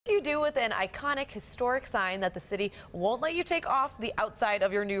What do you do with an iconic historic sign that the city won't let you take off the outside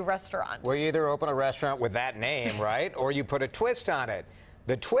of your new restaurant? Well, you either open a restaurant with that name, right, or you put a twist on it.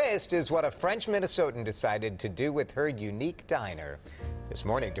 The twist is what a French Minnesotan decided to do with her unique diner. This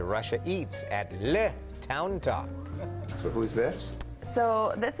morning, DeRusha eats at Le Town Talk. So who's this?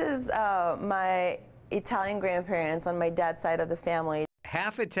 So this is my Italian grandparents on my dad's side of the family.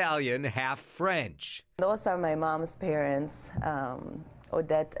 Half Italian, half French. Those are my mom's parents,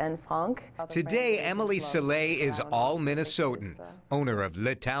 Odette and Frank. Today, Emilie Cellai is all Minnesotan, owner of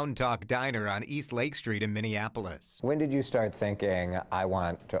Le Town Talk Diner on East Lake Street in Minneapolis. When did you start thinking, I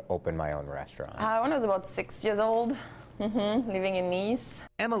want to open my own restaurant? When I was about 6 years old, living in Nice.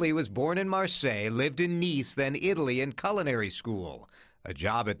 Emilie was born in Marseille, lived in Nice, then Italy in culinary school. A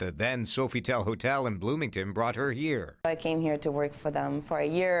job at the then Sofitel Hotel in Bloomington brought her here. I came here to work for them for a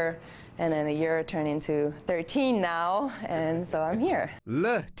year, and then a year turned into 13 now, and so I'm here.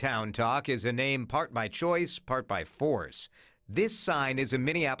 Le Town Talk is a name part by choice, part by force. This sign is a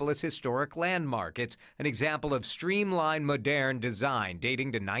Minneapolis historic landmark. It's an example of streamlined, modern design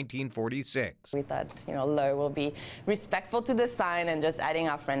dating to 1946. We thought, Le will be respectful to the sign and just adding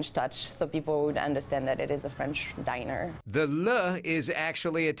our French touch so people would understand that it is a French diner. The Le is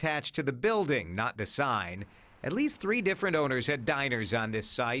actually attached to the building, not the sign. At least 3 different owners had diners on this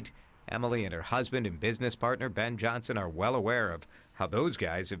site. Emilie and her husband and business partner, Ben Johnson, are well aware of how those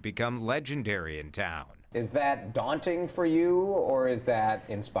guys have become legendary in town. Is that daunting for you, or is that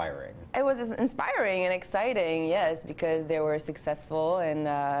inspiring? It was inspiring and exciting, yes, because they were successful and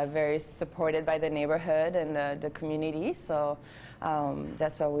very supported by the neighborhood and the community. So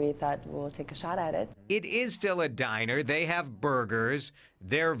that's why we thought we'll take a shot at it. It is still a diner. They have burgers.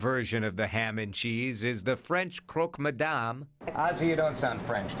 Their version of the ham and cheese is the French croque madame. Ozzy, you don't sound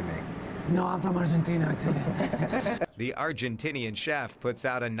French to me. No, I'm from Argentina, actually. The Argentinian chef puts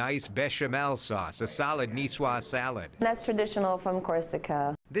out a nice bechamel sauce, a solid niçoise salad. That's traditional from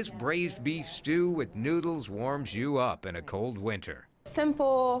Corsica. This braised beef stew with noodles warms you up in a cold winter.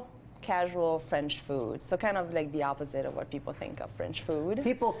 Simple, casual French food. So kind of like the opposite of what people think of French food.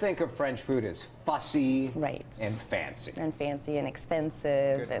 People think of French food as fussy, right, and fancy. And fancy and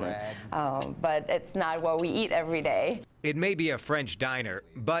expensive. Good bread. But it's not what we eat every day. It may be a French diner,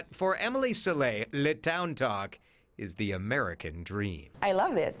 but for Emilie Cellai, Le Town Talk is the American dream. I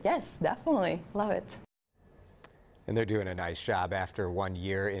love it. Yes, definitely. Love it. And they're doing a nice job after 1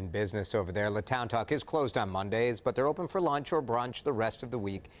 year in business over there. Le Town Talk is closed on Mondays, but they're open for lunch or brunch the rest of the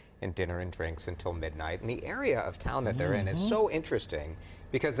week and dinner and drinks until midnight. And the area of town that they're in is so interesting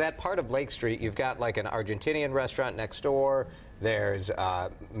because that part of Lake Street, you've got like an Argentinian restaurant next door. There's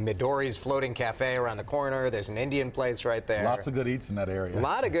Midori's Floating Cafe around the corner. There's an Indian place right there. Lots of good eats in that area. A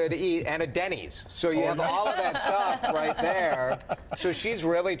lot of good to eat and a Denny's. So you have all of that stuff right there. So she's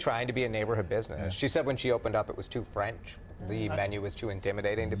really trying to be a neighborhood business. Yeah. She said when she opened up it was too French. The menu was too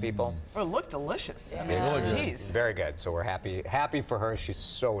intimidating to people. Well, it looked delicious. Yeah. I mean, geez. Very good. So we're happy for her. She's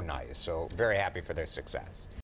so nice. So very happy for their success.